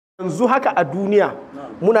yanzu haka a duniya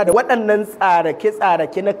muna da waɗannan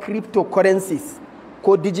tsarake-tsarake na cryptocurrencies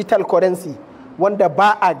ko digital currency wanda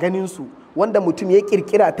ba a ganin su, wanda mutum ya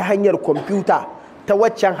kirkira ta hanyar kwamfuta. Ta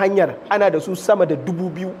waccan hanyar ana da su sama da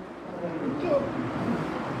 2000.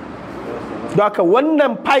 don haka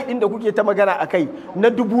wannan pi ɗin da kuke ta magana a kai na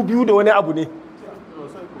 2000 da wani abu ne.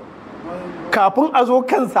 Kafin a zo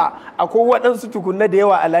kansa akwai waɗansu tukunna da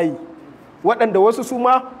yawa a layi, waɗanda wasu su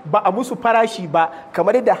ma ba a musu farashi ba,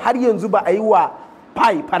 kamar yadda har yanzu ba a yi wa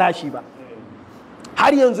pi farashi ba.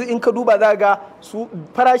 Har yanzu in ka duba za ga su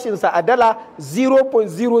farashinsa a dala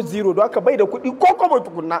 0.00, don haka bai da kuɗi ko kuma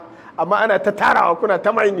tukunna, amma ana ta tarawa, kuna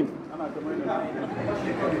ta mining,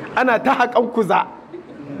 ana ta haƙan kuza.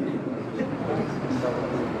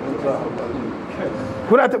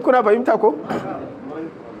 Kuna fahimta ko?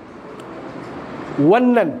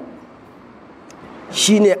 Wannan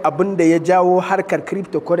shine abin da ya jawo harkar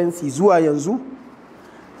cryptocurrency zuwa yanzu.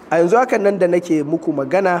 A yanzu hakan nan da nake muku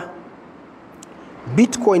magana,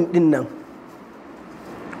 bitcoin din nan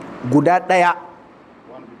guda ɗaya,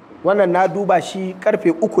 wannan na duba shi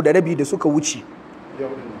karfe 3:30 da suka wuce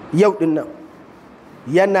yau din nan,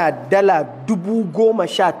 yana dala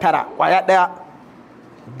 19,000 kwaya ɗaya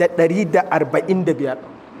da 145.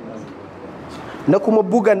 Na kuma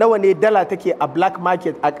buga nawa ne dala take a black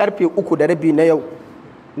market a karfe 3:30 na yau,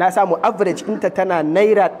 na samu average ɗinta tana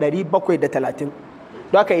naira 730.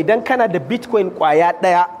 don haka idan kana da bitcoin kwaya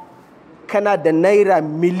ɗaya, kana da naira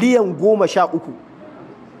miliyan 13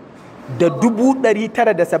 da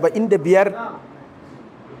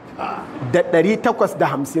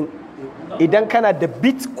 975,850 idan kana da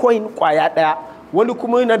bitcoin kwaya ɗaya. Wani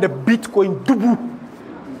kuma yana da bitcoin 1000,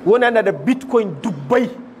 wani yana da bitcoin dubbai.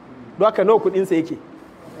 don haka nawa kudinsa yake?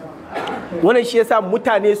 Wannan shi yasa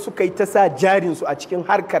mutane suka yi ta sa jarinsu a cikin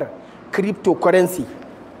harkar cryptocurrency,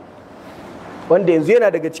 wanda yanzu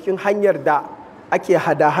yana daga cikin hanyar da ake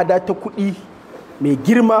hada-hada ta kuɗi mai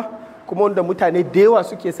girma, kuma wanda mutane da yawa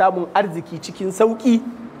suke samun arziki cikin sauƙi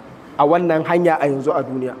a wannan hanya a yanzu a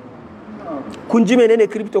duniya. Kun ji menene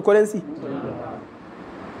cryptocurrency?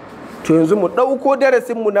 To yanzu mu ɗauko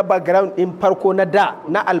darasinmu na background ɗin farko na da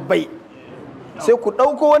na albai, sai ku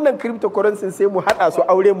ɗauko wannan cryptocurrency sai mu haɗa su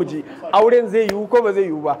aure mu ji auren zai yiwu ko ba zai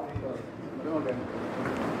yiwu ba.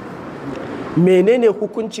 Menene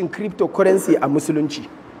hukuncin cryptocurrency a musulunci?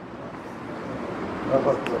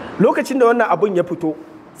 Lokacin da wannan abun ya fito,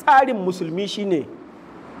 tsarin musulmi shine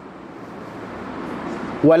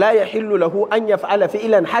wala yahillu lahu an yaf'ala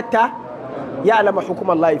fi'lan hatta ya'lama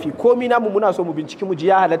hukumar Allah fi. Komi namu muna so mu binciki mu ji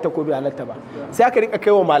ya halatta ko bai halatta ba, sai aka rika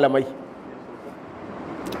kaiwa malamai.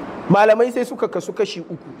 Malamai sai suka kasu kashi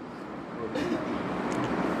 3.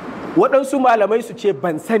 Waɗansu malamai su ce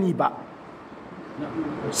ban sani ba,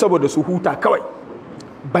 saboda su huta kawai,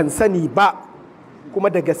 ban sani ba, kuma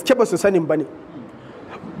da gaske ba su sanin ba ne,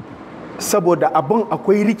 saboda abin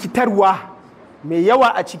akwai rikitarwa mai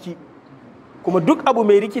yawa a ciki. Kuma duk abu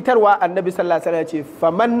mai rikitarwa annabi sallallahu alaihi wasallam ya ce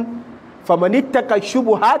faman ittaka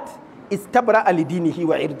shubuhat istabra alidinihi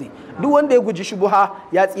wa irdi. Duk wanda ya guji shubuha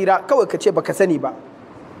ya tsira. Kawai ka ce baka sani ba.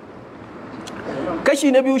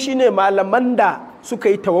 Kashi na biyu shine malaman da suka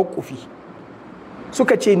yi tawakkufi,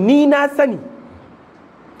 suka ce ni na sani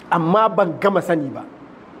amma ban gama sani ba.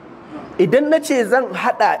 Idan na ce zan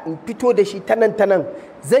hada in fito da shi tanan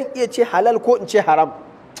zan iya ce halal ko in ce haram,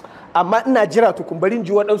 amma ina jira tukumbarin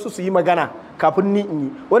ji waɗansu su yi magana kafin ni in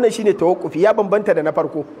yi. Wannan shine tawakkufi, ya bambanta da na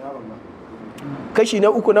farko. Kashi na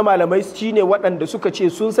uku na malamai shine waɗanda suka ce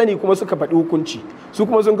sun sani kuma suka faɗi hukunci, su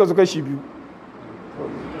kuma sun kasu kashi biyu.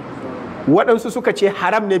 Waɗansu suka ce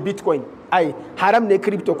haram ne bitcoin, haram ne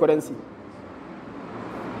cryptocurrency.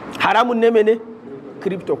 Haramun ne mene?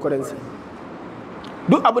 Cryptocurrency.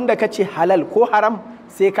 Duk abin da ka ce halal ko haram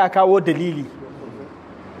sai ka kawo dalili.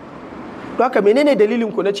 Don haka menene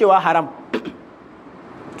dalilin ku na cewa haram?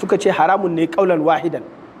 Suka ce haramun ne kaulan wahidan,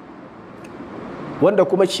 wanda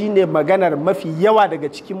kuma shine maganar mafi yawa daga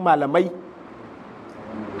cikin malamai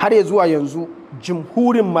har ya zuwa yanzu.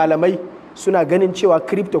 Jumhurin malamai suna ganin cewa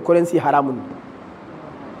cryptocurrency haramun ne,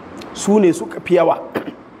 su ne suka fi yawa.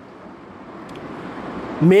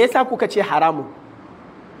 Me yasa kuka ce haramun?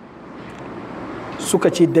 Suka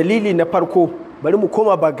ce dalili na farko, bari mu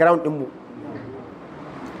koma background ɗinmu.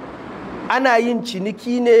 Ana yin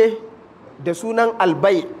ciniki ne da sunan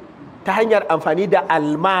albai ta hanyar amfani da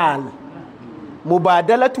almal,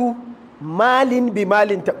 mubadalatu malin bi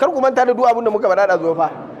malin. Kar ku manta da duk abin da muka faɗa da zofa.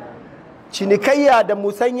 Cinikayya da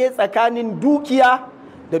musanye tsakanin dukiya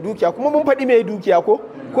da dukiya. Kuma mun faɗi mai dukiya ko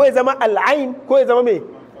ya zama al'ain ko ya zama mai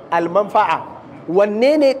almanfa'a.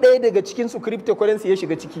 Wanne ne ɗaya daga cikin su cryptocurrency ya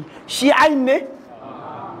shiga ciki? Shi ain ne?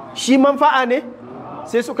 Shi manfa'a ne?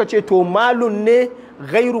 sai suka ce to malun ne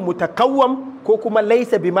ghairu mutakawwam ko kuma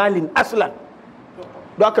laisa bi malin aslan.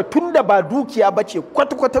 don haka tunda ba dukiya ba ce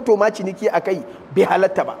kwata-kwata to ma ciniki a kai bai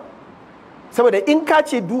halatta ba, saboda in ka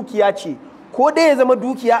ce dukiya ce ko dai ya zama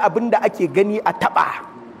dukiya abinda ake gani a taba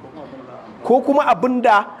ko kuma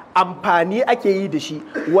abinda amfani ake yi da shi.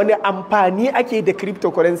 wani amfani ake da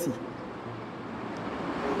cryptocurrency?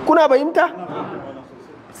 kuna bayimta?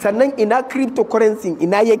 sannan ina cryptocurrency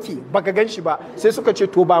ina yake baka gan shi ba, sai suka ce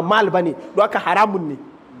to ba mal ba ne, don haka haramun ne.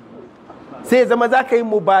 sai ya zama za ka yi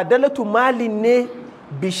mubadalatu malin ne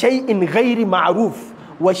bi shay'in ghairi ma'ruf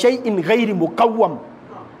wa shay'in ghairi muqawwam,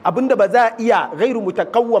 abinda ba za a iya ghairu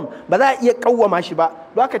mutakawwam, ba za a iya kawwama shi ba.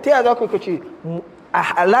 don haka ta yaya za ka ce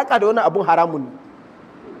alaka da wani abun haramun ne?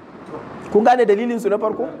 kun gane dalilinsu na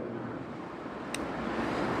farko?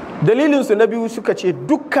 Dalilinsu na biyu suka ce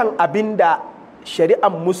dukkan abin da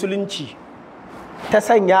shari'ar musulunci ta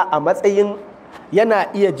sanya a matsayin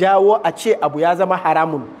yana iya jawo a ce abu ya zama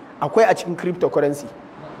haramun akwai a cikin cryptocurrency.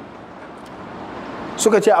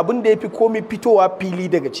 Suka ce abin da ya fi komi fitowa fili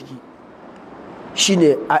daga ciki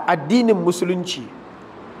shine a addinin musulunci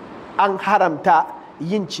an haramta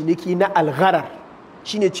yin ciniki na algharar,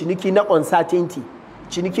 shine ciniki na uncertainty,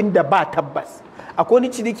 cinikin da ba tabbas. Akwai wani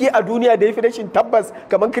ciniki a duniya da ya fi rashin tabbas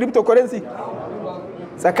kamar cryptocurrency?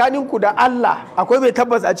 Tsakaninku da Allah akwai mai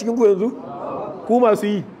tabbas a cikinku yanzu? Ku masu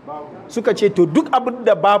yi suka ce to duk abin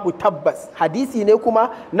da babu tabbas, hadisi ne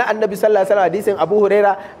kuma na annabi sallallahu alaihi wasallam, hadisin Abu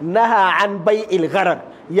Huraira, naha an bai'il gharar,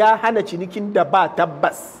 ya hana cinikin da ba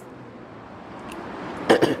tabbas.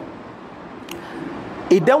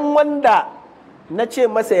 Idan wanda na ce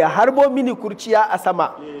masa ya harbo mini kurciya a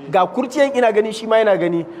sama, ga kurciyan ina gani shi ma yana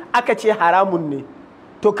gani, aka ce haramun ne,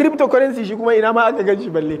 to cryptocurrency shi kuma ina ma aka gan shi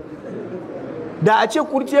balle? Da a ce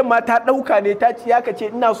kurciyar ma ta ɗauka ne ta ci ya ka ce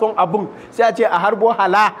ina son abun, sai a ce a harbo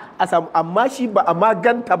hala a samu, amma shi ba a ma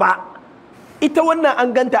ganta ba. Ita wannan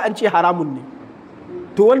an ganta an ce haramun ne,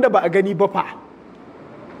 to wanda ba a gani ba fa.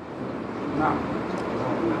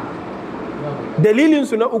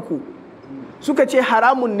 Dalilinsu na uku suka ce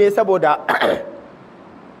haramun ne saboda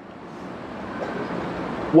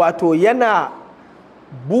wato yana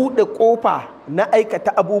buɗe ƙofa na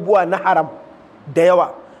aikata abubuwa na haram da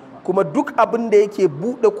yawa, kuma duk abin da yake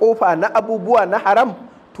buɗe ƙofa na abubuwa na haram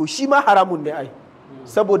to shi ma haramun ne ai,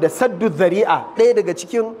 saboda saddu zari'a ɗaya daga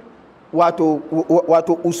cikin wato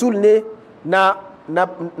usul ne na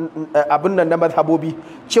abin nan na mazhabobi,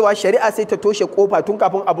 cewa shari'a sai ta toshe ƙofa tun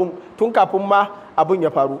kafin ma abun ya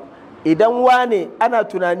faru. Idan wane ana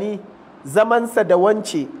tunani zamansa da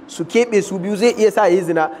wance su keɓe su biyu zai iya sa yi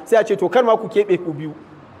zina, sai a ce to kar ma ku keɓe ku biyu.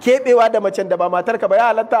 Keɓewa da macen da ba matarka ba ya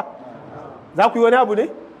halatta? Za ku yi wani abu ne?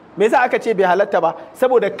 Me yasa aka ce bai halatta ba?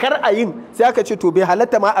 Saboda kar a yin sai aka ce to bai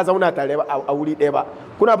halatta ma a zauna tare ba a wuri ɗaya ba.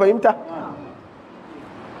 Kuna fahimta?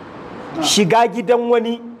 Shiga gidan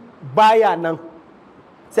wani baya nan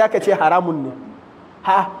sai aka ce haramun ne.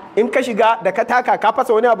 Ha, in ka shiga da ka taka ka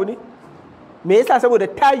fasa wani abu ne? Me yasa? Saboda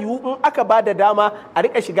ta yiwu in aka ba da dama a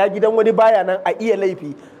rika shiga gidan wani baya nan a iya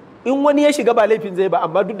laifi, in wani ya shiga ba laifin zai ba,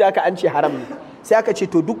 amma duk da haka an ce haram ne. Sai aka ce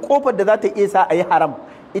to duk kofar da za ta iya sa a yi haram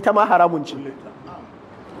ita ma haramun ce.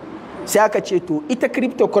 Sai aka ce to ita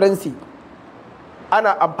cryptocurrency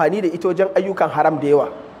ana amfani da ita wajen ayyukan haram da yawa.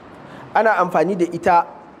 Ana amfani da ita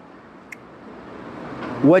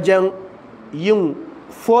wajen yin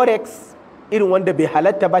forex irin wanda bai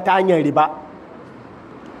halatta ba ta hanyar riba.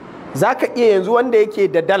 Za ka iya yanzu wanda yake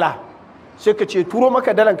da dala sai ka ce turo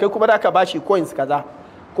maka dalan kai kuma za ka bashi coins kaza,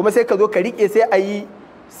 kuma sai ka zo ka rike sai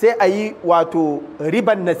a yi wato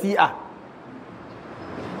riban nasi'a.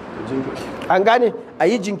 An gane? A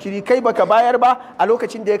yi jinkiri, kai baka bayar ba a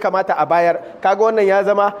lokacin da ya kamata a bayar, kaga wannan ya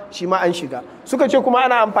zama shi ma an shiga. Suka ce kuma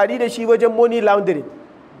ana amfani da shi wajen money laundering,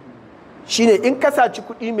 shine in ka saci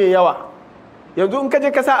kuɗi mai yawa, yanzu in ka je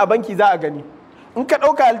ka sa a banki za a gani, in ka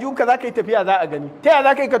ɗauka aljihunka za ka yi tafiya za a gani. Ta yaya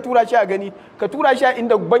za ka yi ka tura shi a gani? Ka tura shi a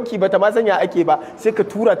inda banki bata ma sanya ake ba, sai ka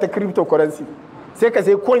tura ta cryptocurrency, sai ka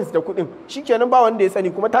sai coins da kuɗin, shi kenan ba wanda ya sani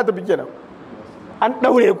kuma ta tafi kenan, an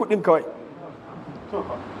ɗaure kuɗin kawai.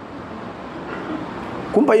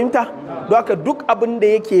 Kun fahimta? Don haka duk abin da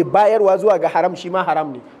yake bayarwa zuwa ga haram shi ma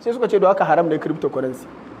haram ne. Sai suka ce don haka haram ne cryptocurrency.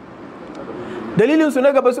 Dalilinsu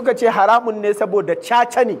na gaba suka ce haramun ne saboda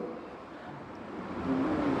caca ne.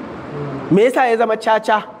 Me yasa ya zama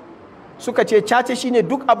caca? Suka ce caca shine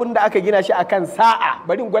duk abin da aka gina shi akan sa'a.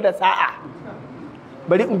 Bari in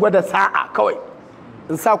gwada sa'a kawai,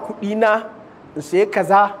 in sa kuɗi na in sayi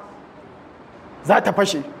kaza za ta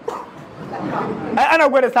fashe. Ai ana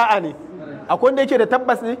gwada sa'a ne. Akwai wanda yake da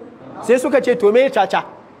tabbas ne? Sai suka ce to me caca?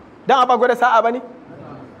 Dan a ba gwada sa'a bane?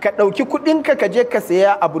 Ka ɗauki kuɗinka ka je ka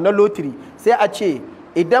saya abu na lotiri, sai a ce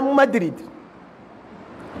idan Madrid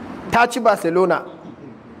ta ci Barcelona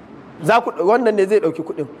wannan ne zai ɗauki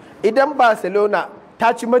kuɗin. Idan Barcelona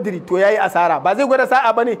ta ci Madrid to yayi asara, ba zai gwada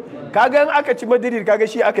sa'a bane. Kaga in aka ci Madrid kaga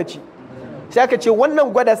shi aka ci, sai aka ce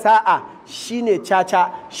wannan gwada sa'a shine caca,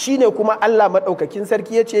 shine kuma Allah madaukakin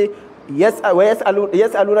sarki yace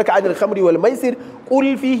yas'alunaka 'anil khamri wal maisir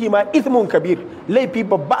qul fihi ma ithmun kabir, laifi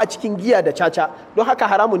babba a cikin giya da caca, don haka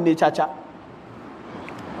haramun ne caca.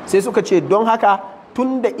 Sai suka ce don haka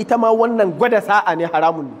tunda ita ma wannan gwada sa'a ne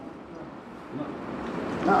haramun ne.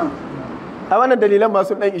 A wannan dalilan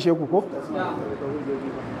masu ɗan ishe ku ko?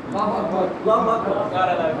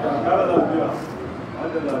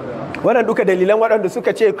 Wannan duka dalilan waɗanda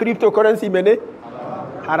suka ce cryptocurrency mene?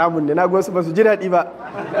 Haramun ne. Na gosu ba su ji daɗi ba.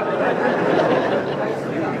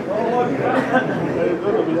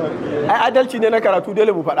 Ai adalci ne na karatu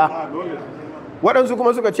dole mu faɗa. Waɗansu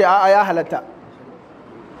kuma suka ce a'a ya halatta.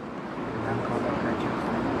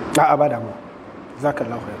 A'a ba damu.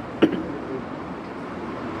 Zakallahu khair.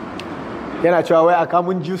 Yana cewa wai a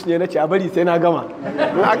kamun juice ne na ce a bari sai na gama,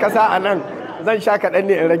 in aka sa a nan zan sha kaɗan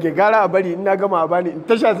ne in rage, gara a bari in na gama a bani in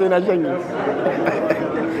ta sha sai na shanye.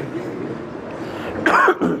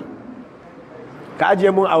 Ka ajiye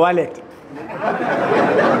mun a wallet.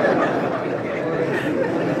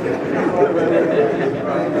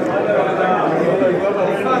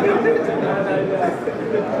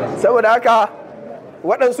 Saboda haka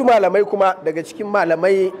waɗansu malamai kuma daga cikin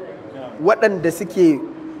malamai waɗanda suke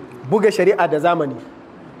buga shari'a da zamani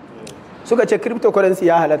suka ce cryptocurrency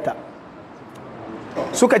ya halatta.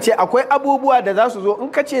 Suka ce akwai abubuwa da za su zo in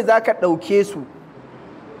ka ce za ka ɗauke su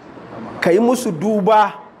ka yi musu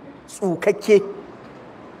duba tsukakke,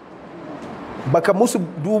 baka musu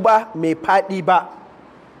duba mai faɗi ba,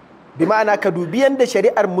 bi ma'ana ka dubi yadda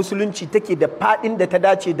shari'ar musulunci take da faɗin da ta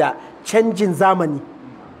dace da canjin zamani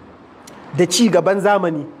da ci gaban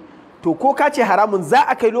zamani, to ko ka ce haramun za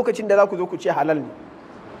a kai lokacin da za ku zo ku ce halal ne.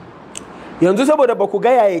 Yanzu saboda ba ku ga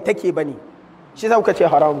yaya take ba ne shi za ku ce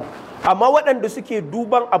haramun, amma waɗanda suke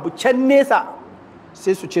duban abu can nesa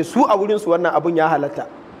sai su ce su a wurinsu wannan abun ya halatta.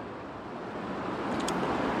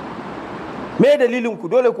 Me dalilin ku?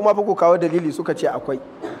 Dole kuma fa ku kawo dalili. Suka ce akwai.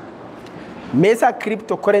 Me yasa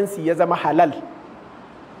cryptocurrency ya zama halal?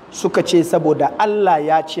 Suka ce saboda Allah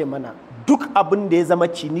ya ce mana duk abin da ya zama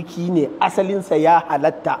ciniki ne asalinsa ya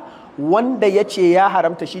halatta, wanda ya ce ya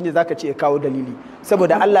haramta shine zaka ce ya kawo dalili,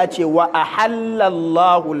 saboda Allah ce wa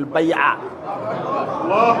ahallallahu al-bai'a,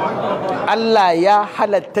 Allah ya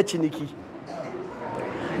halatta ciniki.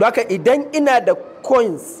 Haka idan ina da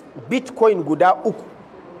coins bitcoin guda 3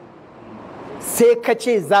 sai ka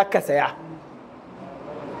ce za ka saya,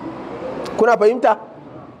 kuna fahimta?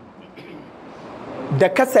 Da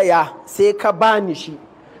ka saya sai ka bani shi,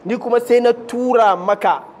 ni kuma sai na tura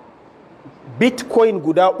maka bitcoin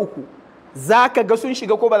guda 3, za ka ga sun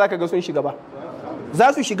shiga ko ba za ka ga sun shiga ba?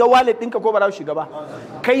 Za su shiga wallet ɗinka ko ba za su shiga ba?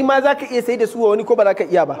 Kai ma za ka iya sai da su wa wani ko ba za ka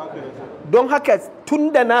iya ba? Don haka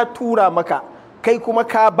tun da na tura maka kai kuma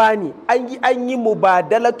ka bani, an yi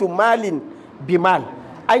mubadalatu malin bimal,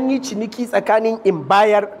 an yi ciniki tsakanin in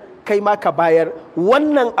bayar kai ma ka bayar.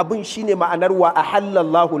 Wannan abin shine ma'anar wa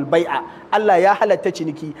ahallallahu al-bai'a, Allah ya halatta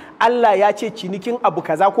ciniki. Allah ya ce cinikin abu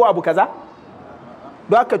kaza ko abu kaza.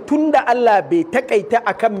 Don haka tunda Allah bai takaita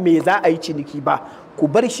akan me za a yi ciniki ba, ku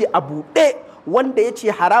bar shi a buɗe. Wanda ya ce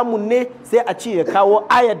haramun ne sai a ce ya kawo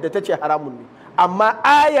ayar da ta ce haramun ne, amma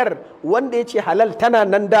ayar wanda ya ce halal tana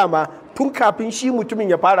nan dama tun kafin shi mutumin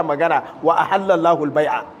ya fara magana wa ahallallahu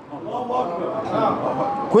al-bai'a.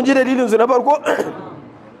 Kun ji dalilin su na farko?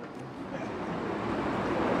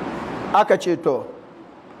 Aka ce to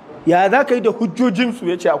ya za ka yi da hujjojinsu?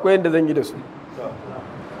 Ya ce akwai yadda zan yi da su.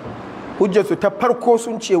 Hujjarsu ta farko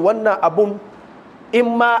sun ce wannan abun in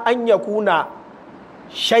ma an ya kuna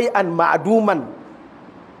shay'an ma'aduman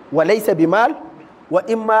wa laysa bimal, wa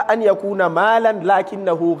in ma an ya kuna malan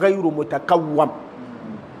lakinnahu ghairu mutakawwam.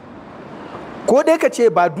 Ko dai ka ce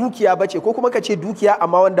ba dukiya ba ce, ko kuma ka ce dukiya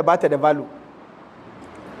amma wanda ba ta da value.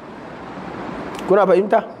 Kuna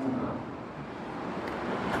fahimta?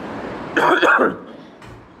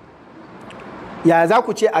 Ya za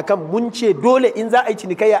ku ce akan mun ce dole in za a yi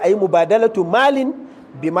cinikayya a yi mubadalatu malin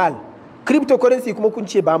bi mal, cryptocurrency kuma kun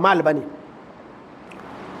ce ba mal ba ne,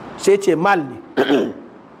 sai ce mal ne.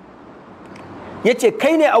 Ya ce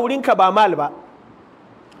kai ne a wurinka ba mal ba,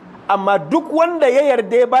 amma duk wanda ya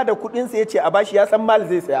yarda ya bada kudinsa ya ce a bashi ya san mal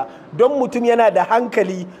zai saya, don mutum yana da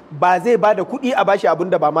hankali ba zai bada kudi a bashi abin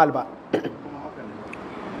da ba mal ba.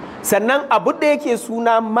 Sannan abu da yake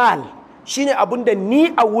suna mal shine abin da ni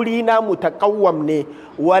a wuri na mutakawwam ne,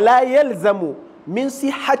 wala yalzamu min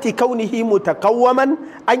sihhati kaunihi mutakawwaman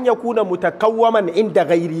an yakuna mutakawwaman inda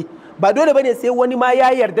ghairi. Ba dole bane sai wani ma ya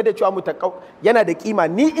yarda da cewa yana da kima.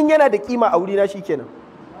 Ni in yana da kima a wurina shikenan.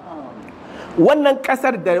 Wannan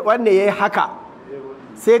kasar da wannan yayi haka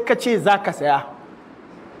sai ka ce za ka saya,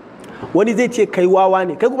 wani zai ce kai wawa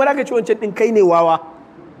ne, kai kuma za ka ce wancan din kai ne wawa,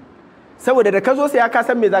 saboda da ka zo saya ka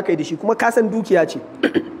san me za ka yi da shi, kuma ka san dukiya ce.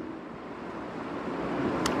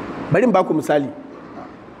 Bari in baku misali,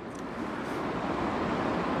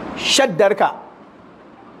 shaddarka,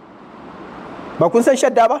 ba kun san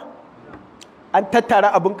shadda ba? An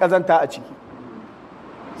tattara abin kazanta a ciki,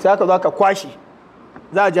 sai aka zo aka kwashi,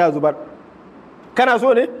 za a ji a zubar. Kana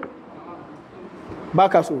so ne? Ba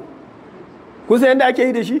ka so. Kun san yadda ake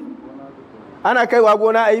yi da shi? Ana kaiwa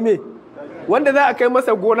gona a yi me? Wanda za a kai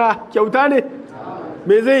masa gona kyauta ne?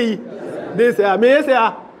 Me zai yi? Zai saya. Me ya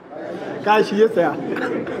saya? Kashi ya saya.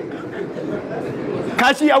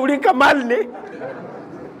 Kashi a wurinka mal ne?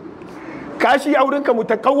 Kashi a wurinka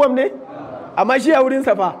mutakawwam ne? Amma shi a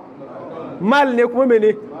wurinsa fa mal ne kuma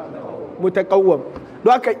mene? Mutakawwam.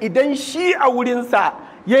 Don haka idan shi a wurinsa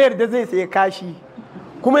ya yarda zai saya kashi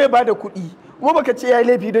kuma ya bada kuɗi, kuma baka ce ya yi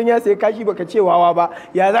laifi don ya sai kashi, baka ce wawa ba,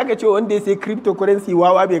 ya za ka ce wanda ya sai cryptocurrency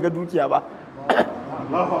wawa bai ga dukiya ba?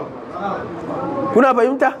 Kuna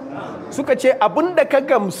fahimta? Suka ce abinda ka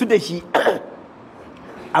gamsu da shi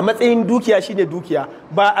a matsayin dukiya shine dukiya,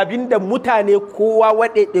 ba abinda mutane kowa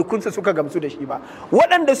waɗaiɗaikunsa suka gamsu da shi ba.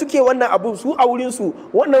 Waɗanda suke wannan abun su a wurinsu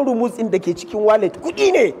wannan rumus ɗin da ke cikin wallet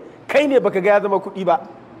kuɗi ne, kai ne baka ga ya zama kuɗi ba.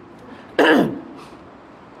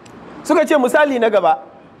 Suka ce misali na gaba,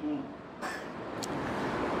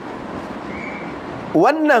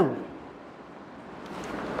 wannan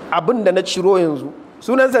abin da na ciro yanzu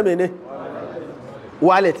sunansa mene?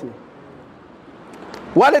 Wallet ne.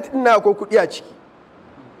 Wallet ɗin na akwai kuɗi a ciki.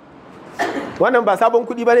 Wannan ba sabon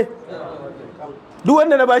kuɗi ba ne? Duk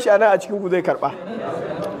wanda na bashi ana a cikin ku zai karɓa.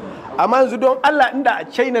 Amma yanzu don Allah inda a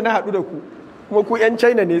China na haɗu da ku, kuma ku 'yan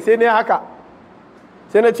China ne, sai ne haka,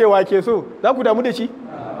 sai na ce wa ke so, za ku damu da shi?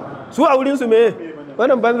 Su a wurinsu me?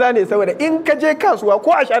 Wannan banza ne, saboda in ka je kasuwa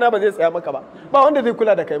ko a shana ba zai saya maka ba, ba wanda zai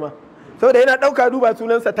kula da kai ma, saboda yana ɗauka duba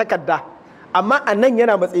sunansa takarda, amma a nan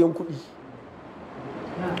yana matsayin kuɗi.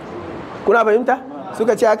 Kuna fahimta?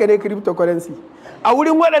 Suka ce haka ne cryptocurrency. A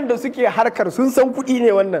wurin waɗanda suke harkar sun san kuɗi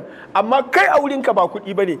ne wannan, amma kai a wurinka ba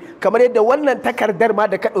kuɗi ba ne, kamar yadda wannan takardar ma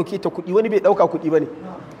da ka ɗauke ta kuɗi, wani bai ɗauka kuɗi ba ne.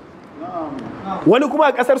 Wani kuma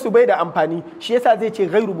a kasar su bai da amfani, shi yasa zai ce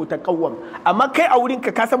gairu mutakawwam, amma kai a wurin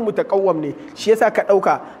ka san mutakawwam ne, shi yasa ka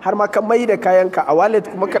dauka har ma ka mai da kayanka a wallet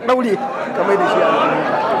kuma ka daure ka mai da shi a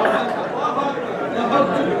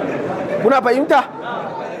kuna fahimta?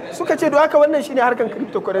 Suka ce don haka wannan shine harkan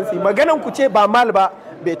cryptocurrency. Maganan ku ce ba mal ba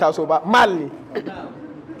bai taso ba, mal ne,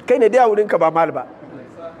 kai ne dai a wurin ka ba mal ba.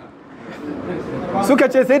 Suka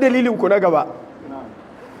ce sai dalilin ku na gaba,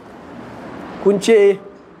 kun ce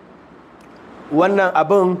wannan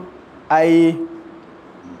abin ai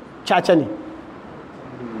caca ne,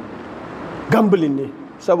 gambling ne,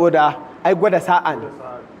 saboda ai gwada sa'a ne.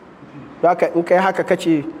 Haka in kai haka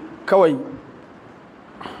kace kawai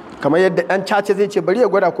kamar yadda ɗan caca zai ce bari ya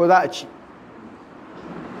gwada ko za a ci.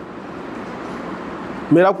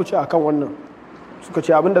 Me za ku ce akan wannan? Suka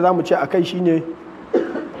ce abinda za mu ce a kai shine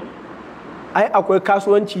ai akwai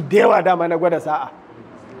kasuwanci da yawa dama na gwada sa'a,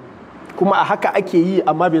 kuma a haka ake yi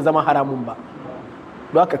amma bai zama haramun ba.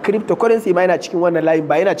 Don haka cryptocurrency ma yana cikin wannan layin,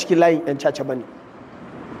 ba yana cikin layin 'yan caca ba ne.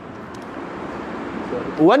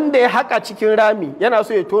 Wanda ya haka cikin rami yana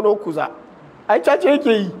so ya tono kuza, ai caca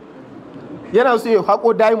yake yi. Yana so ya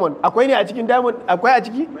hako diamond, akwai ne a cikin diamond? Akwai a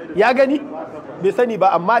ciki? Ya gani? Bai sani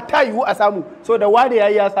ba, amma ta yiwu a samu, so da wane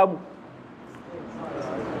yayi ya samu.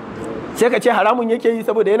 Sai ka ce haramun yake yi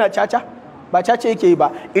saboda yana caca? Ba caca yake yi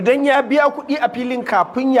ba. Idan ya biya kuɗi a filin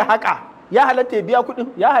kafin ya haka, ya halatta ya biya kuɗin?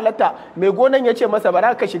 Ya halatta. Mai gonan ya ce masa ba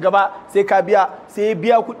za ka shiga ba sai ka biya, sai ya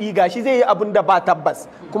biya kuɗi, gashi zai yi abin da ba tabbas,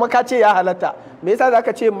 kuma ka ce ya halatta. Me yasa za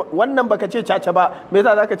ka ce wannan baka ce caca ba? Me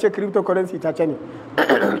yasa za ka ce cryptocurrency caca ne?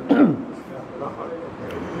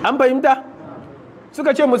 An fahimta?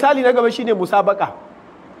 Suka ce misali na gaba shine musabaka.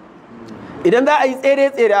 Idan za a yi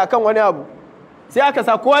tsere-tsere akan wani abu, sai aka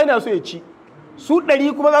sa kowa yana so ya ci, su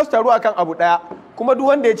 100 kuma za su taru akan abu ɗaya, kuma duk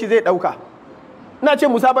wanda ya ci zai ɗauka. Ina ce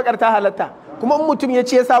musabakar ta halatta, kuma in mutum ya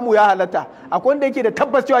ci ya samu ya halatta. Akwai wanda yake da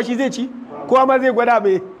tabbas cewa shi zai ci, kowa ma zai gwada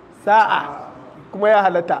mai sa'a, kuma ya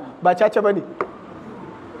halatta, ba caca ba ne.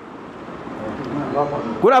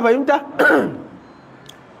 Kuna fahimta?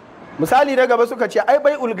 Misali na gaba suka ce ai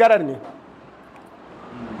bai ulgarar ne,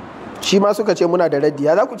 shi ma suka ce muna da raddi.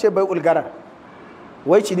 Ya za ku ce bai ulgarar?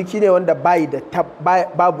 Wai ciniki ne wanda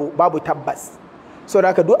babu tabbas. saboda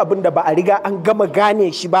haka duk abin da ba a riga an gama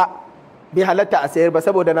gane shi ba bai halatta a sayar ba,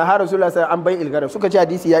 saboda na har Rasulullah sai an bai ilgarar, suka ce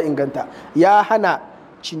hadisi ya inganta, ya hana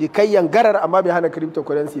cinikayyan garar amma bai hana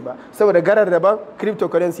cryptocurrency ba, saboda garar daban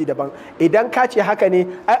cryptocurrency daban. Idan ka ce haka ne,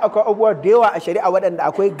 ai akwai abubuwa da yawa a shari'a waɗanda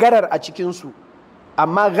akwai garar a cikinsu,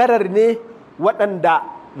 amma garar ne waɗanda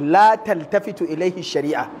la taltafitu ilaihi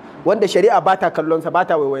shari'a, wanda shari'a ba ta kallonsa, ba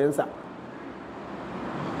ta waiwayensa.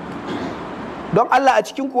 Don Allah a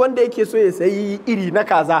cikinku wanda yake so ya sayi iri na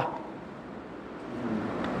kaza,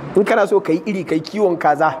 in kana so ka yi iri kai kiwon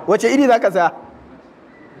kaza, wace iri za ka saya?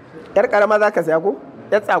 Yar karama za ka saya ko?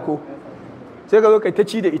 Yar tsako, sai ka zo kai ta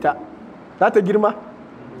ci da ita, za ta girma?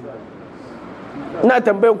 Ina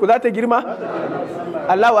tambayan ku, za ta girma?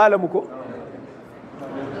 Allahu alamu ko?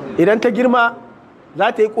 Idan ta girma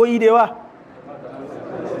za ta yi koyi da yawa?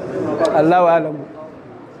 Allahu alamu.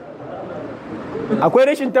 Akwai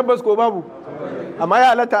rashin tabbas ko babu? Amma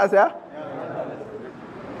ya halatta a saya?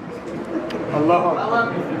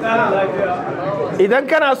 Idan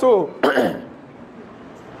kana so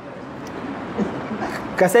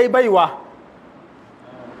ka sai baiwa,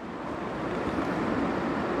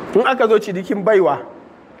 in aka zo cinikin baiwa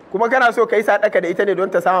kuma kana so ka yi sadaka da ita ne don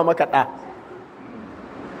ta sama maka ɗa,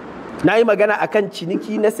 na yi magana akan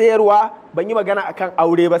ciniki na sayarwa, ban yi magana akan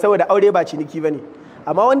aure ba, saboda aure ba ciniki ba ne.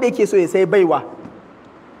 Amma wanda yake so ya sai baiwa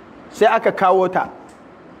sai aka kawo ta,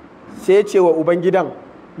 sai ya ce wa ubangidan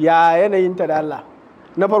ya yanayinta da Allah,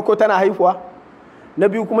 na farko tana haifuwa, na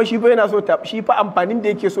biyu kuma shi fa yana so ta, shi fa amfanin da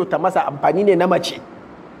yake so ta masa amfani ne na mace,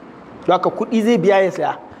 to haka kuɗi zai biya ya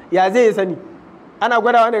saya, ya zai ya sani? Ana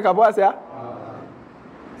gwadawa ne kafin a saya?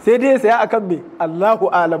 Sai dai ya saya akan me? Allahu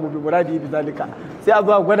alamu bi muradi bi zalika, sai a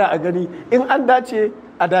zo a gwada a gani, in an dace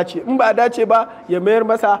a dace, in ba a dace ba ya mayar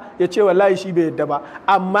masa ya ce wallahi shi bai yadda ba,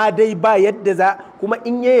 amma dai ba yadda za, kuma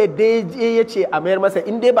in ya yadda ya je ya ce a mayar masa,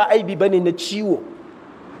 in dai ba aibi bane na ciwo,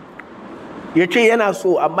 ya ce yana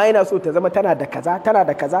so amma yana so ta zama tana da kaza tana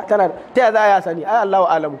da kaza tana ta ya za ya sani? Ai Allahu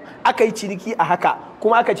alamu. Aka yi ciniki a haka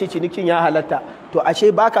kuma aka ce cinikin ya halatta, to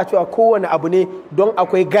ashe baka cewa kowane abu ne don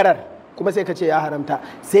akwai garar kuma sai ka ce ya haramta,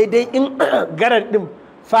 sai dai in garar din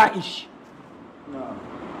fahish.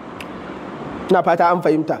 Na fata an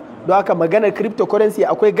fahimta. Don haka maganar cryptocurrency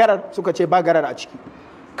akwai garar, suka ce ba garar a ciki.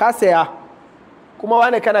 Ka saya kuma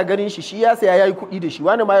wane kana ganin shi ya saya ya yi kuɗi da shi,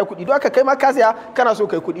 wane ma ya kuɗi, don haka kai ma ka saya kana so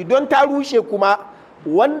kai kuɗi, don ta rushe kuma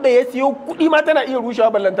wanda ya siyo kuɗi ma tana iya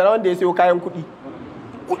rushewa, ballantana wanda ya siyo kayan kuɗi.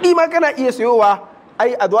 Kuɗi ma kana iya siyowa,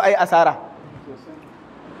 ai a zo a yi asara.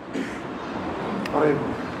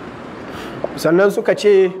 Sannan suka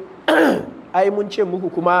ce ai mun ce muku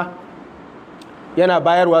kuma yana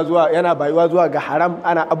bayuwa zuwa ga haram,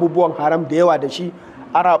 ana abubuwan haram da yawa da shi,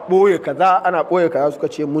 ana ɓoye kaza, suka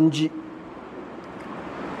ce mun ji.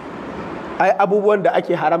 Ai abubuwan da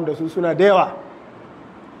ake haram da su suna da yawa,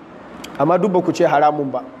 amma duk ba ku ce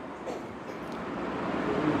haramun ba.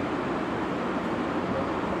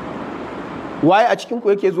 Waye a cikinku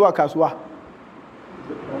yake zuwa kasuwa?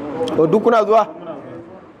 To duk kuna zuwa?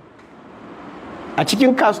 A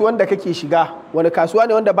cikin kasuwan da kake shiga, wani kasuwa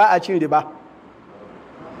ne wanda ba a cin riba?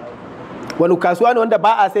 Wani kasuwa ne wanda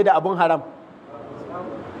ba a sai da abun haram?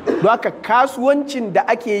 Don haka kasuwancin da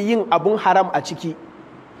ake yin abun haram a ciki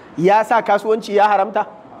ya sa kasuwanci ya haramta?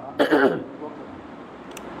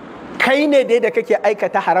 Kai ne dai da kake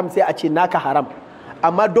aikata haram sai a ce naka haram,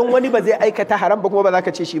 amma don wani ba zai aikata haram ba kuma ba za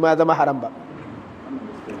ka ce shi ma zama haram ba.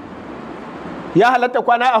 Ya halatta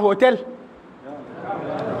kwana a hotel?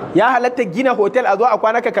 Ya halatta gina hotel a zo a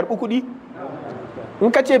kwana ka karɓi kuɗi?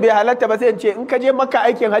 In ka ce bai halatta ba sai in ce in ka je maka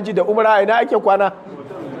aikin hajji da umra ina ake kwana?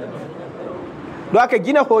 Don haka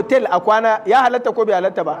gina hotel a kwana ya halatta ko bai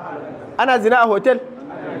halatta ba? Ana zina a hotel?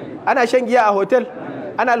 Ana shan giya a hotel?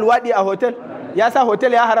 Ana luwaɗi a hotel? Ya sa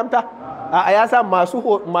hotel ya haramta? A ya sa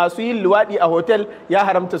masu yin luwaɗi a hotel ya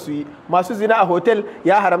haramta su yi, masu zina a hotel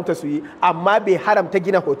ya haramta su yi, amma bai haramta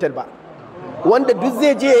gina hotel ba. Wanda duk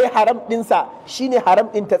zai je ya yi haram ɗinsa shine haram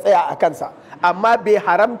ɗin ta tsaya a kansa, amma bai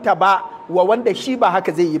haramta ba wa wanda shi ba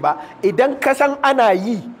haka zai yi ba. Idan ka san ana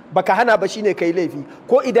yi baka hana ba shine kai laifi,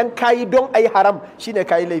 ko idan ka yi don ayi haram shine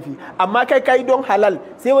kai laifi, amma kai ka yi don halal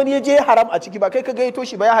sai wani ya je haram a ciki ba kai ka gaito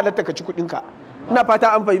shi ba, ya halatta ka ci kuɗinka. Ina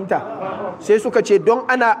fata an fahimta. Sai suka ce don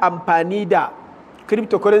ana amfani da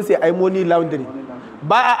cryptocurrency a money laundering,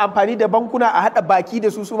 ba a amfani da bankuna a haɗa baki da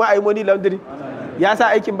su ma a money laundering, ya sa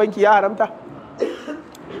aikin banki ya haramta.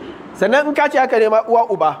 Sannan in ka ce haka ne ma uwa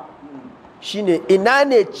uba shine ina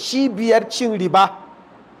ne cibiyar cin riba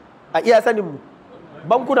a iya sanin mu?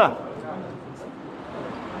 Bankuna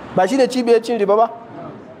ba shine cibiyar cin riba ba?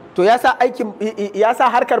 To ya sa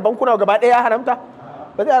harkar bankuna gaba ɗaya ya haramta?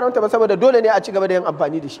 Ba zai haramta ba, saboda dole ne a ci gaba da yin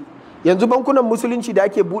amfani da shi. yanzu bankunan musulunci da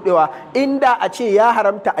ake budewa inda a ce ya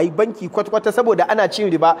haramta a yi banki kwata-kwata saboda ana cin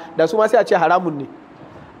riba da su ma sai a ce haramun ne,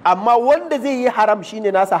 amma wanda zai yi haram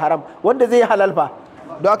shine nasa haram, wanda zai yi halal fa.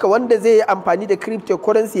 Don haka wanda zai yi amfani da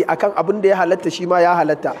cryptocurrency akan abin da ya halatta shi ma ya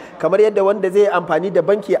halatta, kamar yadda wanda zai yi amfani da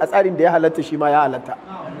banki a tsarin da ya halatta shi ma ya halatta.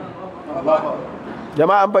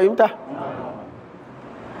 Jama'a an fahimta?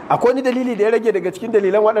 Akwai wani dalili da ya rage daga cikin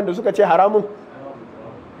dalilan waɗanda suka ce haramun?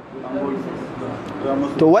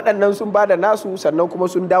 To waɗannan sun ba da nasu, sannan kuma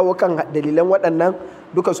sun dawo kan dalilan waɗannan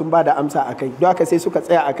duka sun ba da amsa a kai. Don haka sai suka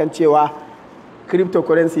tsaya akan cewa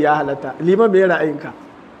cryptocurrency ya halatta. Liman, me ra'ayinka?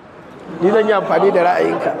 Ni zan yi amfani da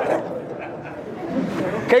ra'ayinka.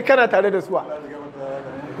 Kai kana tare da suwa?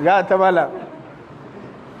 Ga ta mala.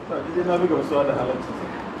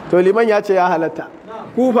 To liman ya ce ya halatta.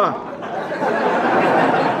 Kufa?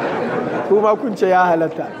 Kuma kun ce ya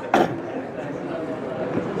halatta.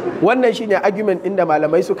 Wannan shine argument ɗin da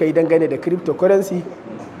malamai suka yi dangane da cryptocurrency,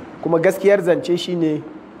 kuma gaskiyar zance shine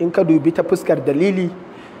in ka dubi ta fuskar dalili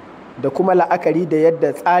da kuma la'akari da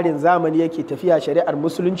yadda tsarin zamani yake tafiya, shari'ar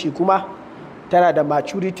musulunci kuma tana da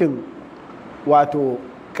maturity, wato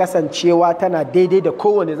kasancewa tana daidai da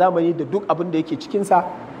kowane zamani da duk abin da yake cikinsa,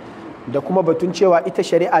 da kuma batun cewa ita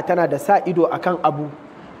shari'a tana da sa ido akan abu,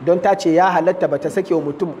 don ta ce ya halatta ba ta sake wa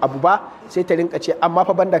mutum abu ba sai ta rinka ce amma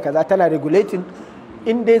fa banda kaza, tana regulating.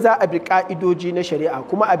 In dai za a bi ka'idoji na shari'a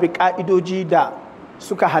kuma a bi ka'idoji da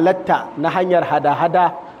suka halatta na hanyar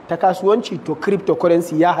hada-hada ta kasuwanci, to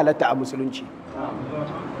cryptocurrency ya halatta a musulunci.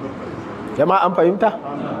 Jama'a an fahimta?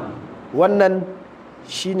 Wannan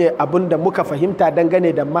shine abin da muka fahimta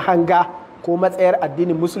dangane da mahanga ko matsayar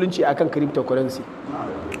addinin musulunci akan cryptocurrency.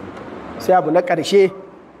 Sai abu na ƙarshe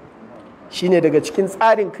shine daga cikin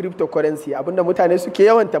tsarin cryptocurrency, abinda mutane suke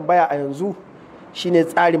yawan tambaya a yanzu shine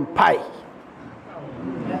tsarin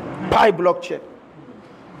Pi blockchain.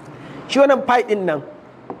 Shi wannan Pi din nan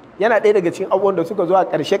yana ɗaya daga cikin abubuwan da suka zo a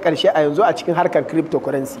ƙarshe a yanzu a cikin harkar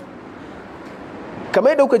cryptocurrency.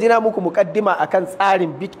 Kamar yadda kuka jina muku muƙaddima akan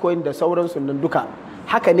tsarin Bitcoin da sauransu nan duka,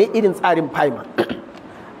 haka ne irin tsarin Pi ma.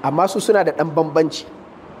 Amma su suna da ɗan bambanci.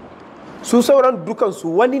 Su sauran dukansu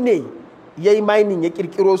wani ne ya yi mining, ya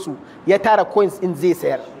ƙirƙiro su, ya tara coins in zai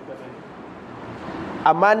sayar.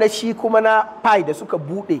 Amma na shi kuma na Pi da suka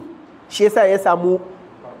buɗe, shi yasa ya samu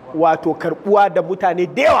wato karbuwa da mutane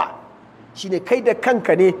da yawa, shine kai da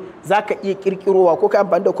kanka ne za ka iya kirkirowa, ko ka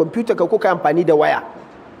amfani da kwamfuta ka, ko ka amfani da waya,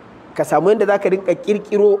 ka samu yadda za ka rinka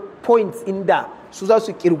kirkiro points inda su za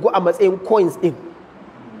su kirgu a matsayin coins din.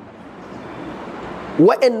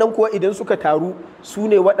 Waɗannan kuwa idan suka taru su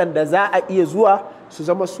ne waɗanda za a iya zuwa su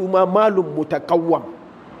zama su ma malum mutakawwam,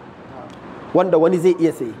 wanda wani zai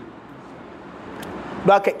iya saye.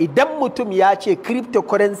 Don haka idan mutum ya ce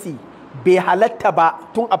cryptocurrency bai halatta ba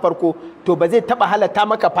tun a farko, to ba zai taba halatta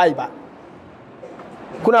maka Pi ba.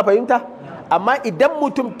 Kuna fahimta? Amma idan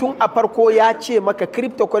mutum tun a farko ya ce maka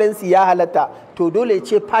cryptocurrency ya halatta, to dole ya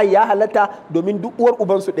ce Pi ya halatta, domin duk uwar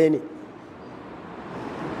ubansu ɗaya ne.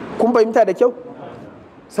 Kun fahimta da kyau?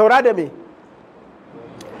 Saura da me?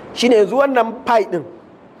 Shine yanzu wannan Pi ɗin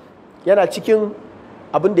yana cikin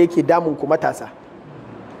abin da yake damun ku matasa.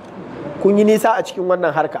 Kun yi nisa a cikin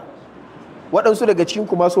wannan harka. Waɗansu daga cikin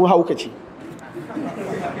kuma sun haukace,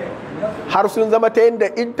 har sun zama ta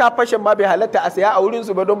yadda in ta fashe ma bai halatta a saya a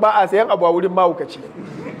wurinsu ba, don ba a sayan abu a wurin mahaukaci.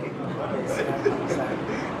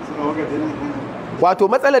 Wato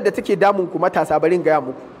matsalar da take damun ku matasa, barin gaya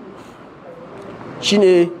muku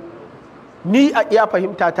shine, ni a iya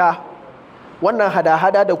fahimta ta, wannan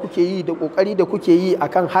hada-hada da kuke yi da ƙoƙari da kuke yi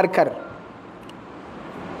akan harkar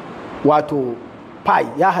wato Pi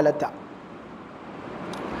ya halatta,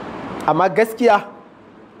 amma gaskiya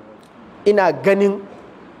ina ganin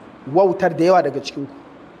wautar da yawa daga cikinku.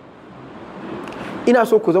 Ina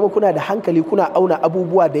so ku zama kuna da hankali, kuna auna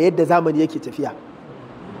abubuwa da yadda zamani yake tafiya,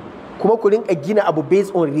 kuma ku rinka gina abu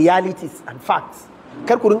based on realities and facts.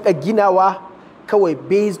 Kar ku rinka ginawa kawai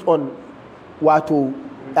based on wato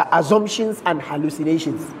assumptions and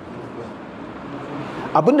hallucinations.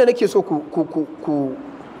 Abinda nake so ku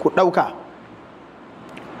ɗauka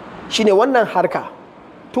shine wannan harka,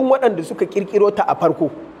 tun waɗanda suka ƙirƙiro ta a farko,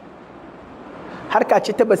 harka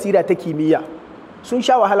ce ta basira ta kimiyya, sun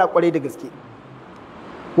sha wahala ƙwarai da gaske.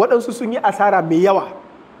 Waɗansu sun yi asara mai yawa,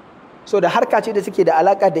 so da harka ce da take da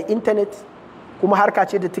alaƙa da intanet, kuma harka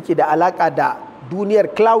ce da take da alaƙa da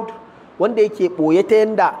duniyar cloud, wanda yake ɓoye ta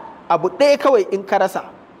yanda abu ɗaya kawai in ka rasa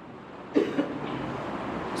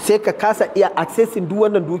sai ka kasa iya accessing duk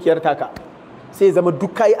wannan dukiyar taka, sai zama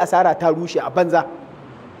duk kayi asara, ta rushe a banza.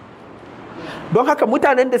 Don haka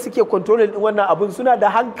mutanen da suke control din wannan abun suna da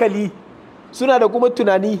hankali, suna da kuma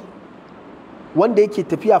tunani. wanda yake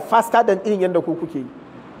tafiya faster than irin yadda ku kuke yi.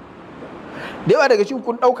 Da yawa daga cikin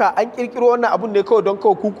kun ɗauka an ƙirƙiro wannan abun ne kawai don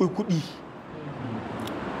kawai ku kuɗi.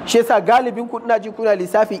 Shi yasa galibin ku ina ji kuna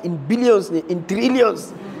lissafi in billions ne, in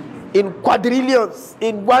trillions, in quadrillions,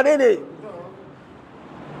 in wane ne.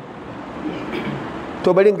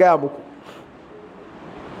 To bari in gaya muku,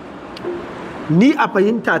 ni a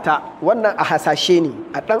fahimta ta wannan a hasashe ne,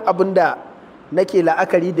 a ɗan abin da nake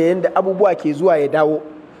la'akari da yadda abubuwa ke zuwa ya dawo.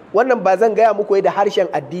 Wannan ba zan gaya muku da harshen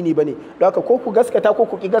addini ba ne, don haka ko ku gaskata ko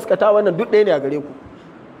ku ki gaskata, wannan duk ɗaya ne a gare ku.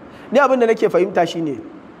 Ni abin da nake fahimta shine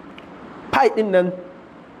pi ɗin nan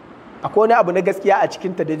akwai wani abu na gaskiya a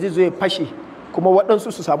cikinta da zai zo ya fashe kuma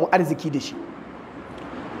waɗansu su samu arziki da shi,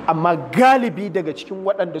 amma galibi daga cikin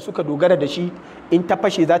waɗanda suka dogara da shi in ta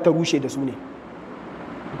fashe za ta rushe da su ne.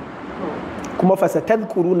 Kuma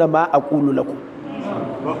fasatadhkuruna ma aqulu lakum,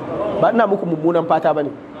 ba ina muku mummunan fata bane.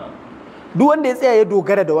 Duk wanda ya tsaya ya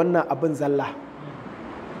dogara da wannan abin zalla,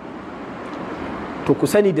 to ku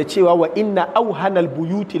sani da cewa wa inna auhanal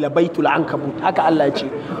buyuti la baitul ankabut, haka Allah ya ce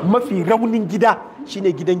mafi raunin gida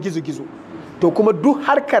shine gidan gizo-gizo. To kuma duk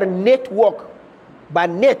harkar network, ba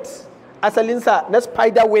net asalinsa na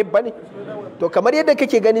spider web bane, to kamar yadda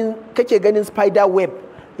kake ganin spider web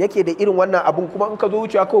yake da irin wannan abun, kuma in ka zo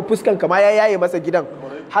wucewa kawai fuskan kama ya yaye masa gidan,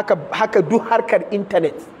 haka duk harkar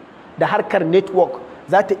internet da harkar network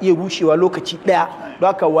za ta iya rushewa lokaci ɗaya. Don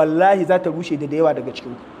haka wallahi za ta rushe da yawa daga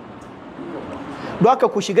cikin ku. Don haka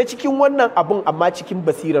ku shiga cikin wannan abun amma cikin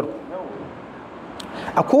basirar ku.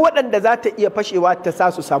 Akwai waɗanda za ta iya fashewa ta sa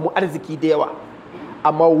su samu arziki da yawa,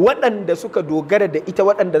 amma waɗanda suka dogara da ita,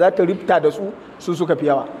 waɗanda za ta rifta da su suka fi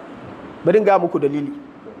yawa. Bari in ga muku dalili.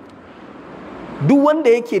 Duk wanda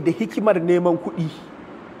yake da hikimar neman kuɗi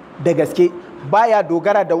da gaske baya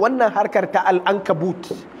dogara da wannan harkar ta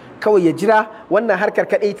al'ankabut kawai ya jira wannan harkar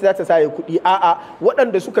kaɗai ta za ta sa ya kuɗi. A'a,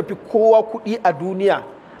 waɗanda suka fi kowa kuɗi a duniya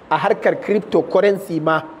a harkar cryptocurrency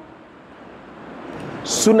ma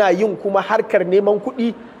suna yin kuma harkar neman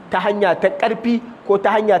kuɗi ta hanya ta ƙarfi ko ta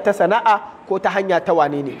hanya ta sana'a ko ta hanya ta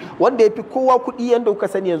wane ne. Wanda ya fi kowa kuɗi yadda kuka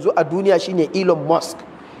sani yanzu a duniya shine Elon Musk.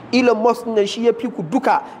 Elon Musk nan shi ya fi ku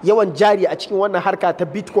duka yawan jari a cikin wannan harka ta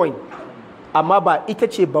Bitcoin, amma ba ita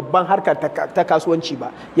ce babban harkar ta kasuwanci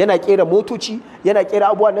ba. Yana kera motoci, yana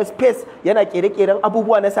kera abubuwa na space, yana kere-keren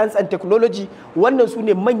abubuwa na science and technology. Wannan su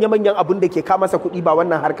ne manya-manyan abin da ke kama masa kuɗi, ba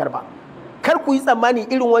wannan harkar ba. Kar ku yi tsammani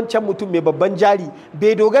irin wancan mutum mai babban jari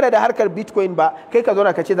bai dogara da harkar Bitcoin ba, kai ka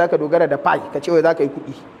zauna ka ce za ka dogara da pi, ka ce wai za ka yi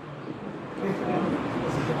kuɗi.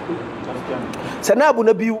 Sannan abu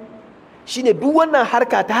na biyu shine duk wannan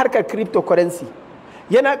harka ta harkar cryptocurrency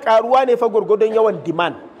yana karuwa ne fa gwargwadon yawan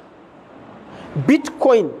demand.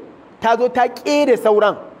 Bitcoin ta zo ta kere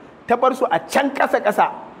sauran, ta bar su a can ƙasa-ƙasa,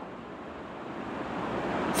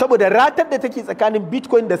 saboda ratar da take tsakanin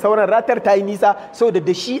Bitcoin da sauran ratar ta yi nisa, saboda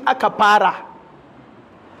da shi aka fara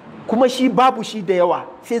kuma shi babu shi da yawa,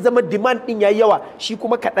 sai zama demand ɗin ya yi yawa, shi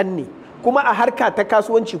kuma kaɗan ne. Kuma a harka ta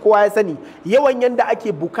kasuwanci kowa ya sani yawan yanda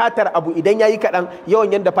ake bukatar abu idan ya yi kaɗan,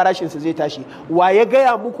 yawan yanda farashinsa zai tashi. Wa ya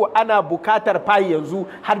gaya muku ana bukatar fayi yanzu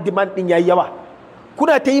har demand ɗin ya yi yawa?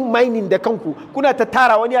 Kuna ta yin mining da kanku, kuna ta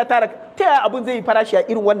tara, wani ya tara. Ta yaya abun zai yi farashi a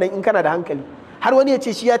irin wannan in kana da hankali? Har wani ya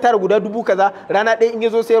ce shi ya tara guda 1000 kaza, rana ɗaya in ya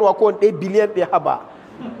zo sayarwa kowane ɗaya biliyan ɗaya. Haba,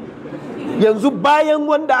 yanzu bayan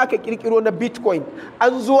wanda aka kirkiro na Bitcoin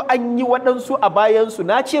an zo an yi waɗansu a bayansu.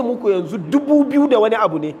 Na ce muku yanzu 2000 da wani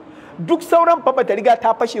abu ne. Duk sauran fa bata riga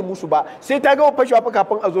ta fashe musu ba, sai ta gama fashewa fa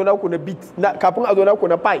kafin a zo naku na kafin a zo naku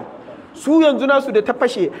na pi. Su yanzu nasu da ta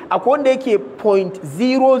fashe akwai wanda yake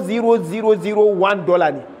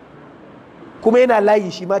 $0.00001 ne, kuma yana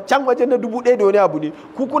layi shi ma can wajen na 1000 da wani abu ne,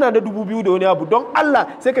 ku kuna na 2000 da wani abu. Don Allah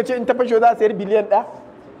sai ka ce in ta fashe za a sayar biliyan 1?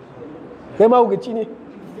 Kai ma hukaci ne.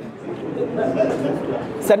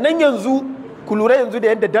 Sannan yanzu ku lura yanzu da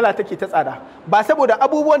yadda dala take ta tsada, ba saboda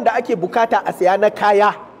abubuwan da ake bukata a saya na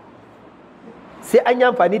kaya sai an yi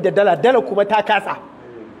amfani da dala kuma ta kasa.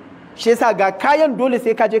 Shi yasa ga kayan dole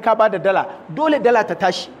sai ka je ka ba da dala, dole dala ta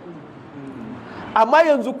tashi. Amma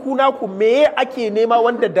yanzu kuna ku meye ake nema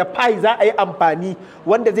wanda da pi za a yi amfani,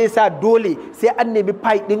 wanda zai sa dole sai an nemi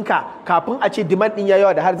pi ɗinka kafin a ce demand ɗin ya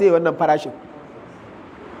yawa da har zai yi wannan farashin.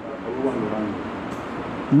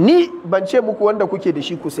 Ni ban ce muku wanda kuke da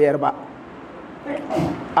shi ku sayar ba,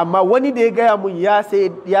 amma wani da ya gaya mun ya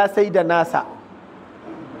sai da nasa,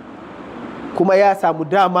 kuma ya samu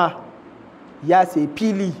dama ya sai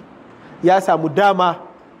fili, ya samu dama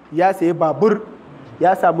ya sai babur,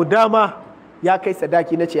 ya samu dama ya kai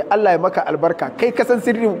sadaki. Na ce Allah ya maka albarka, kai ka san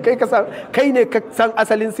sirrin, kai ne ka san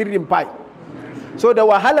asalin sirrin pi. so da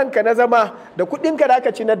wahalanka na zama da kuɗinka da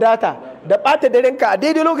aka ci na data da ɓata darenka a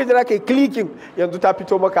daidai lokacin da aka yi clicking yanzu ta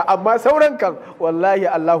fito maka, amma sauran kan wallahi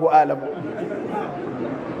Allahu alamu.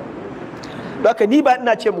 Haka ni ba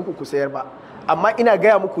ina ce muku ku sayar ba, amma ina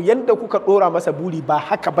gaya muku yadda kuka ɗora masa buri ba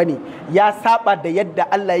haka bane, ya saba da yadda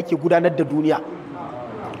Allah yake gudanar da duniya.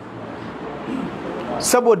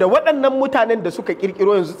 Saboda waɗannan mutanen da suka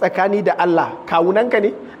ƙirƙiro yanzu tsakani da Allah kawunanka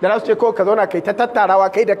ne da za su ce kawai ka zauna kai ta tattarawa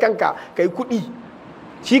kai da kanka kai kuɗi,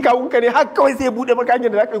 shi kawunka ne har kawai sai ya buɗe maka hanyar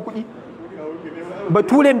da za ka yi kuɗi.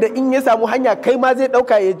 Baturen da in ya samu hanya kai ma zai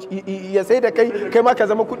ɗauka ya sai da kai ma ka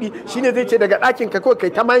zama kuɗi, shine zai ce daga ɗakin ka kawai kai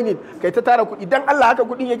ta mining kai ta tara kuɗi. Dan Allah haka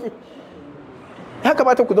kuɗin yake? Ya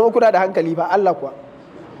kamata ku zama kuna da hankali ba Allah kuwa.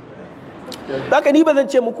 Haka ni ba zan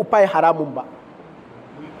ce muku fai haramun ba,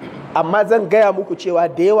 amma zan gaya muku cewa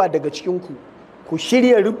da yawa daga cikinku ku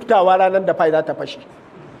shirya rubutawa ranar da fai za ta fashe,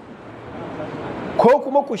 ko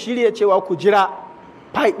kuma ku shirya cewa ku jira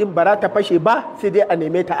fai ɗin ba za ta fashe ba sai dai a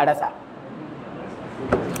neme ta a rasa.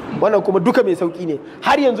 Wannan kuma duka mai sauki ne.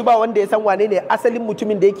 Har yanzu ba wanda ya san wane ne asalin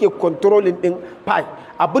mutumin da yake controlling ɗin fai.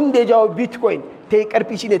 Abin da ya jawo bitcoin ta yi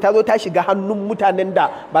ƙarfi shine ta zo ta shiga hannun mutanen da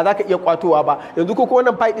ba za ka iya kwatowa ba. Yanzu ko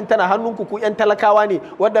wannan fai ɗin tana hannunku ku 'yan talakawa ne,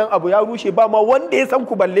 wannan abu ya rushe ba ma wanda ya san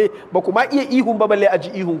ku balle, ba ku ma iya ihun ba balle a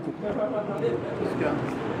ji ihunku.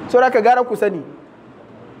 Saboda ka gara ku sani.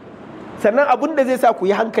 Sannan abin da zai sa ku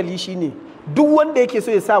yi hankali shine duk wanda yake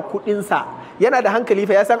so ya sa kuɗinsa yana da hankali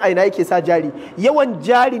fa, ya san aina yake sa jari. Yawan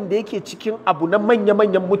jarin da yake cikin abu na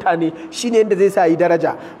manya-manyan mutane shine yadda zai sa yi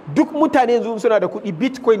daraja. Duk mutane yanzu suna da kuɗi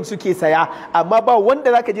bitcoin suke saya, amma ba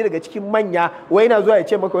wanda zaka je daga cikin manya wai yana zuwa ya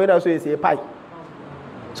ce maka yana so ya sayi fai.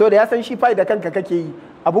 So da ya san shi fai da kanka kake yi,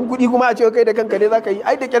 abun kuɗi kuma a ce kai da kanka ne zaka yi,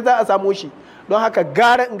 ai da kyar za a samo shi. Don haka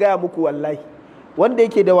gara in gaya muku wallahi, wanda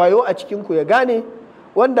yake da wayo a cikin ku ya gane,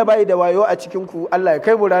 wanda bai da wayo a cikin ku Allah ya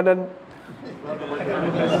kai mu ranar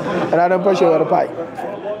fashewar fai.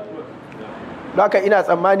 Haka ina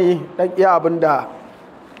tsammani dan iya abin da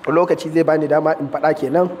lokaci zai bani dama in faɗa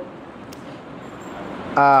kenan.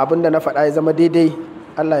 Abin da na faɗa ya zama daidai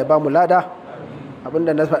Allah ya ba mu lada, abin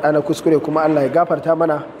da na faɗa na kuskure kuma Allah ya gafarta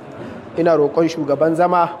mana. Ina roƙon shugaban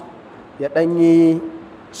zama ya ɗanyi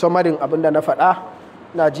samarin abin da na faɗa.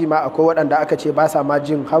 Na ji ma akwai waɗanda aka ce ba sa ma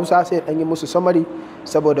jin Hausa, sai ɗanyi musu samari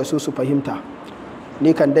saboda su fahimta.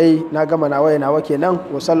 Ni kan dai na gama nawa kenan.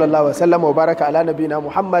 Wa sallallahu wa sallam wa baraka ala nabina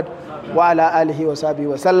Muhammad wa ala alihi wa sahbihi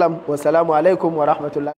wa sallam. Wa salamu alaikum wa rahmatullahi.